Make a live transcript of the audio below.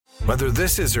Whether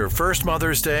this is her first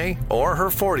Mother's Day or her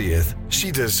 40th, she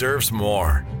deserves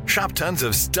more. Shop tons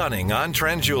of stunning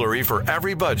on-trend jewelry for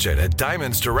every budget at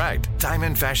Diamonds Direct.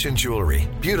 Diamond fashion jewelry,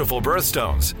 beautiful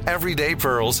birthstones, everyday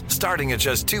pearls starting at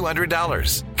just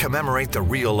 $200. Commemorate the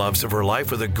real loves of her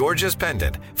life with a gorgeous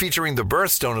pendant featuring the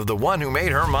birthstone of the one who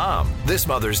made her mom. This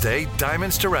Mother's Day,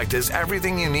 Diamonds Direct is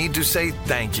everything you need to say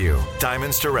thank you.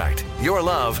 Diamonds Direct. Your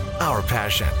love, our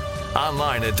passion.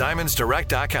 Online at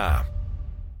diamondsdirect.com.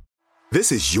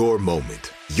 This is your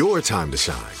moment, your time to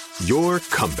shine, your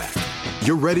comeback.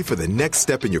 You're ready for the next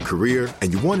step in your career,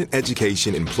 and you want an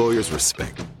education employers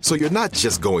respect. So you're not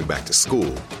just going back to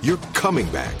school, you're coming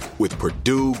back with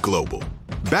Purdue Global.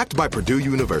 Backed by Purdue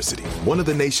University, one of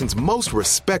the nation's most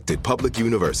respected public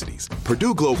universities,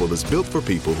 Purdue Global is built for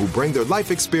people who bring their life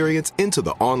experience into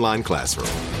the online classroom.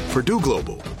 Purdue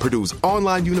Global, Purdue's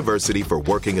online university for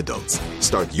working adults.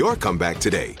 Start your comeback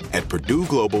today at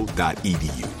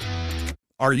purdueglobal.edu.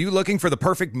 Are you looking for the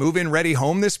perfect move-in ready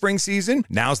home this spring season?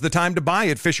 Now's the time to buy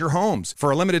at Fisher Homes. For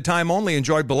a limited time only,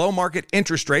 enjoy below-market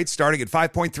interest rates starting at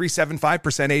 5.375%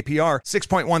 APR,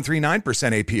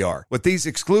 6.139% APR. With these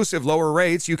exclusive lower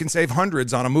rates, you can save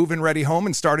hundreds on a move-in ready home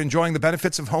and start enjoying the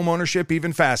benefits of home ownership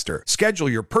even faster. Schedule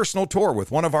your personal tour with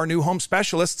one of our new home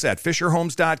specialists at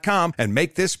FisherHomes.com and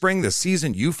make this spring the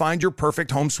season you find your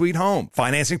perfect home sweet home.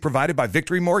 Financing provided by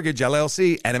Victory Mortgage,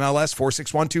 LLC, NMLS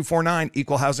 461249,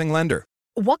 Equal Housing Lender.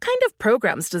 What kind of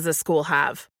programs does this school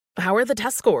have? How are the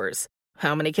test scores?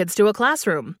 How many kids do a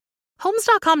classroom?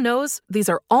 Homes.com knows these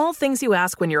are all things you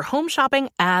ask when you're home shopping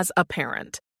as a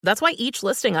parent. That's why each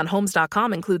listing on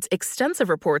Homes.com includes extensive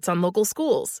reports on local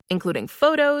schools, including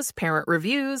photos, parent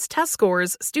reviews, test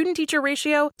scores, student-teacher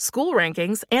ratio, school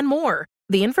rankings, and more.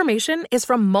 The information is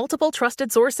from multiple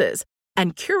trusted sources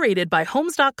and curated by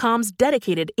Homes.com's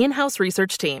dedicated in-house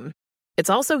research team. It's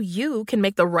also you can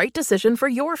make the right decision for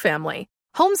your family.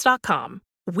 Homes.com.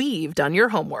 We've done your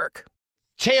homework.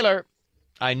 Taylor,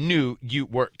 I knew you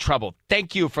were trouble.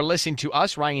 Thank you for listening to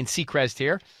us. Ryan Seacrest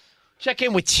here. Check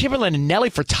in with Timberland and Nelly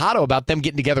Furtado about them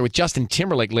getting together with Justin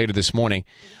Timberlake later this morning.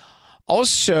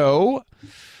 Also,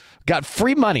 got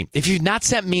free money. If you've not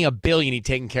sent me a bill you need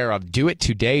taken care of, do it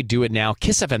today. Do it now.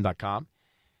 KissFM.com.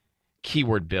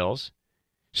 Keyword bills.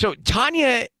 So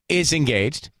Tanya is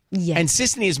engaged. Yes. And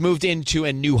Sisanie has moved into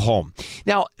a new home.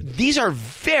 Now, these are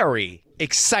very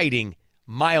exciting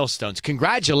milestones.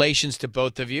 Congratulations to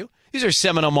both of you. These are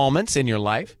seminal moments in your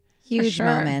life. Huge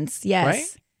moments, yes. Right?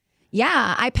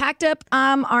 Yeah, I packed up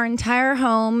our entire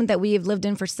home that we've lived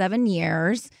in for 7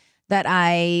 years, that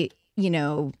I,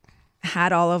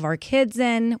 had all of our kids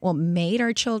in, made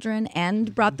our children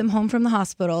and brought them home from the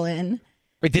hospital in.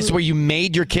 Wait, this is where you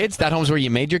made your kids? That home's where you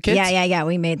made your kids? Yeah,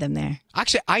 we made them there.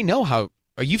 Actually, I know how.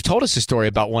 You've told us a story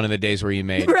about one of the days where you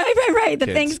made Right. The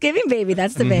kids. Thanksgiving baby.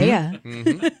 That's the baby. Yeah.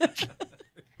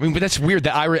 But that's weird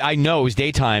that I know it was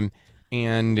daytime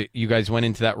and you guys went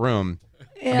into that room.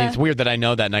 Yeah. It's weird that I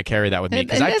know that and I carry that with me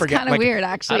because It I is forget. kind of weird,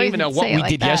 actually. I don't even know what we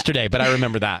did that. yesterday, but I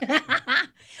remember that.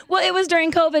 Well, it was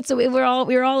during COVID, so we were all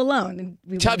alone.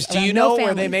 Tubbs, do you know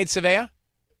where they made Savea?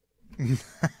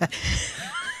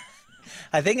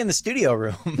 I think in the studio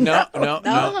room. No. It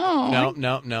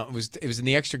was in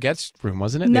the extra guest room,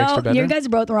 wasn't it? The No, extra bedroom? you guys are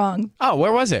both wrong. Oh,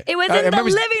 where was it? It was in the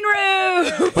living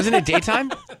room. Wasn't it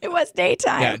daytime? It was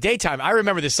daytime. Yeah, daytime. I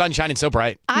remember the sun shining so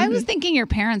bright. I was thinking your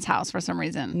parents' house for some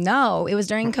reason. No, it was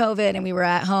during COVID and we were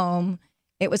at home.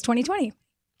 It was 2020.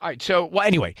 All right. So,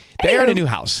 anyway, they're in a new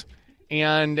house.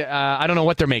 And I don't know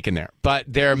what they're making there, but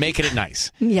they're making it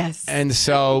nice. Yes. And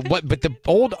so, but the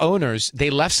old owners, they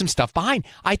left some stuff behind.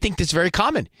 I think that's very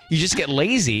common. You just get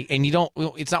lazy and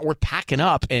it's not worth packing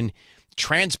up and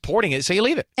transporting it, so you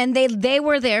leave it. And they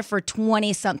were there for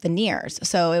 20-something years,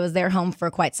 so it was their home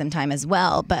for quite some time as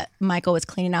well. But Michael was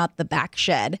cleaning out the back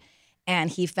shed, and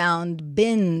he found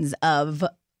bins of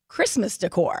Christmas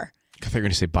decor. I thought you were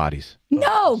going to say bodies.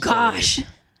 No, gosh.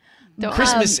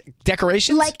 Christmas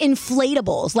decorations? Like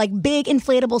inflatables, like big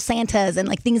inflatable Santas and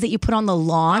like things that you put on the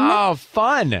lawn. Oh,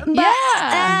 fun. But,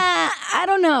 I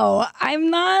don't know. I'm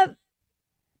not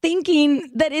thinking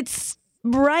that it's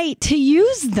right to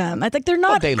use them. I think they're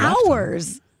not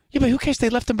ours. Yeah, but who cares? They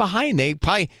left them behind. It's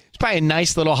probably a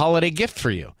nice little holiday gift for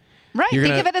you. Right.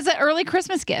 Think of it as an early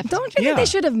Christmas gift. Don't you think they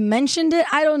should have mentioned it?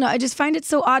 I don't know. I just find it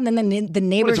so odd. And then the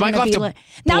neighbors are going to be like,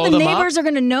 now the neighbors are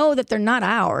going to know that they're not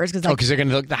ours. Because they're going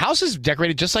to look. The house is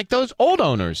decorated just like those old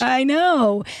owners. I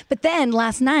know. But then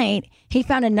last night, he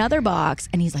found another box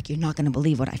and he's like, you're not going to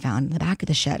believe what I found in the back of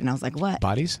the shed. And I was like, what?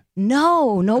 Bodies?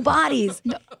 No bodies.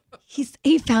 No.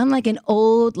 He found like an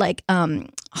old,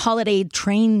 holiday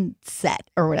train set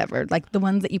or whatever, like the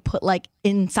ones that you put like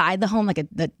inside the home, like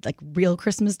like real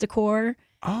Christmas decor.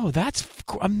 Oh, that's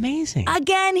amazing.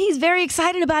 Again, he's very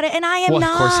excited about it, and I am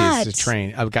not. Of course he is. It's a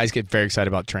train. Guys get very excited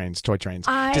about trains, toy trains.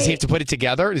 Does he have to put it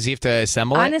together? Does he have to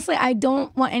assemble it? Honestly, I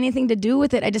don't want anything to do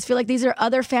with it. I just feel like these are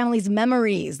other families'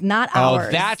 memories, not ours.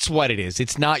 Oh, that's what it is.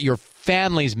 It's not your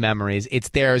family's memories. It's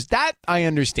theirs. That I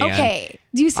understand. Okay.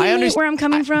 Do you see where I'm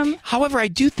coming from? However, I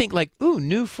do think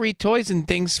new free toys and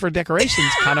things for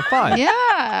decorations, kind of fun.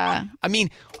 Yeah. I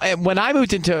mean, when I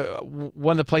moved into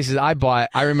one of the places I bought,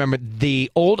 I remember the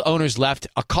old owners left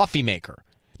a coffee maker.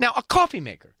 Now, a coffee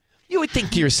maker. You would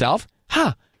think to yourself,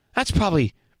 that's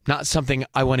probably not something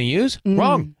I want to use.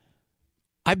 Wrong.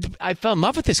 I fell in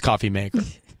love with this coffee maker.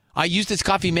 I used this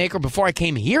coffee maker before I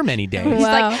came here many days. He's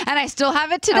like, and I still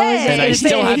have it today. And I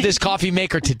still have this coffee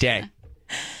maker today.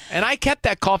 And I kept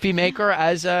that coffee maker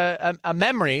as a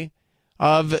memory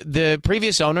of the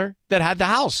previous owner that had the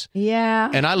house.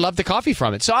 Yeah. And I love the coffee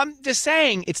from it. So I'm just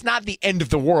saying it's not the end of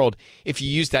the world if you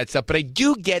use that stuff. But I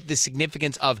do get the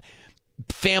significance of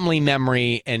family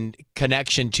memory and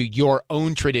connection to your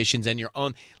own traditions and your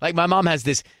own. Like my mom has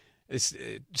this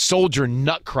soldier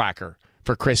nutcracker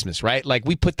for Christmas, right? Like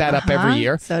we put that up every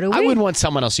year. So do we. I wouldn't want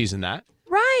someone else using that.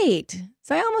 Right.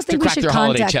 So I almost think we should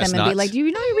contact them and be like, you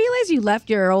realize you left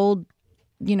your old,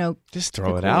 Just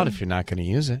throw it out if you're not going to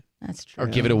use it. That's true. Or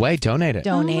give it away, donate it.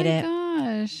 Donate it.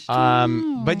 Gosh.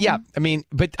 But yeah, I mean,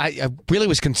 but I really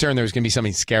was concerned there was going to be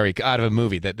something scary out of a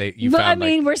movie that you But found. I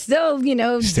mean, we're still,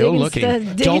 still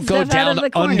looking. Don't go down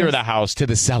under the house to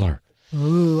the cellar.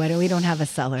 Ooh, we don't have a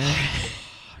cellar.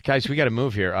 Guys, we got to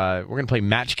move here. We're going to play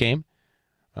Match Game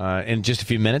in just a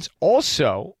few minutes.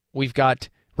 Also, we've got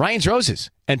Ryan's Roses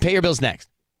and Pay Your Bills next.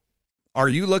 Are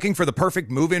you looking for the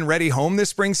perfect move-in ready home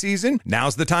this spring season?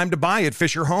 Now's the time to buy at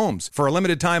Fisher Homes. For a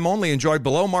limited time only, enjoy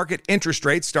below-market interest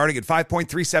rates starting at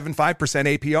 5.375%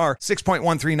 APR,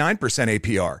 6.139%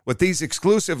 APR. With these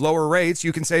exclusive lower rates,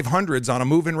 you can save hundreds on a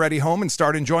move-in ready home and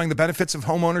start enjoying the benefits of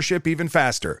home ownership even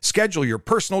faster. Schedule your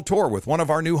personal tour with one of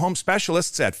our new home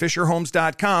specialists at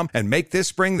FisherHomes.com and make this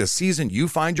spring the season you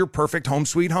find your perfect home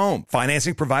sweet home.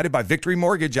 Financing provided by Victory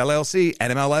Mortgage, LLC,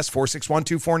 NMLS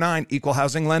 461249, Equal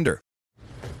Housing Lender.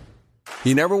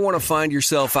 You never want to find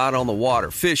yourself out on the water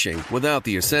fishing without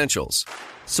the essentials.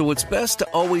 So it's best to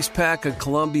always pack a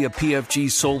Columbia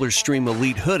PFG Solar Stream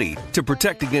Elite hoodie to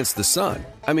protect against the sun.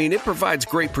 I mean, it provides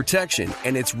great protection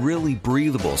and it's really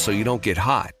breathable so you don't get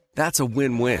hot. That's a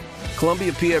win-win.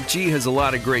 Columbia PFG has a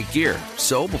lot of great gear.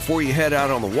 So before you head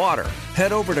out on the water,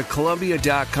 head over to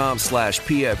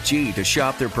Columbia.com/PFG to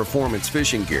shop their performance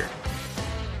fishing gear.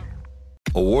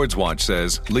 Awards Watch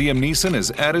says Liam Neeson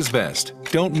is at his best.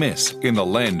 Don't miss In the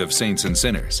Land of Saints and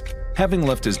Sinners. Having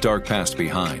left his dark past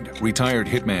behind, retired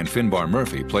hitman Finbar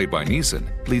Murphy, played by Neeson,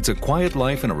 leads a quiet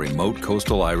life in a remote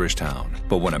coastal Irish town.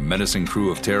 But when a menacing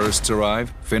crew of terrorists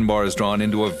arrive, Finbar is drawn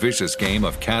into a vicious game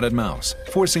of cat and mouse,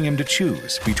 forcing him to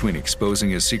choose between exposing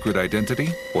his secret identity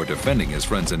or defending his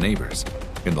friends and neighbors.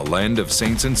 In the Land of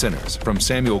Saints and Sinners, from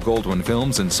Samuel Goldwyn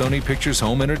Films and Sony Pictures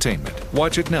Home Entertainment.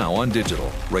 Watch it now on digital.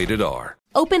 Rated R.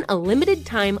 Open a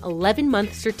limited-time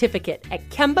 11-month certificate at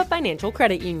Kemba Financial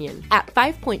Credit Union. At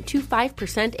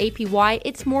 5.25% APY,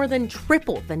 it's more than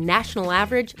triple the national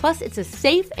average, plus it's a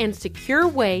safe and secure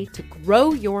way to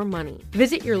grow your money.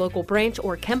 Visit your local branch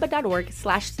or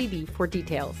kemba.org/CD for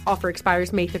details. Offer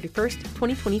expires May 31st,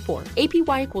 2024.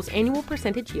 APY equals annual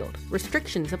percentage yield.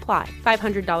 Restrictions apply.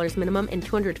 $500 minimum and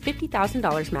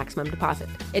 $250,000 maximum deposit.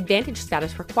 Advantage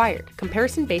status required.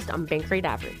 Comparison based on bank rate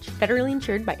average. Federally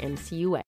insured by NCUA.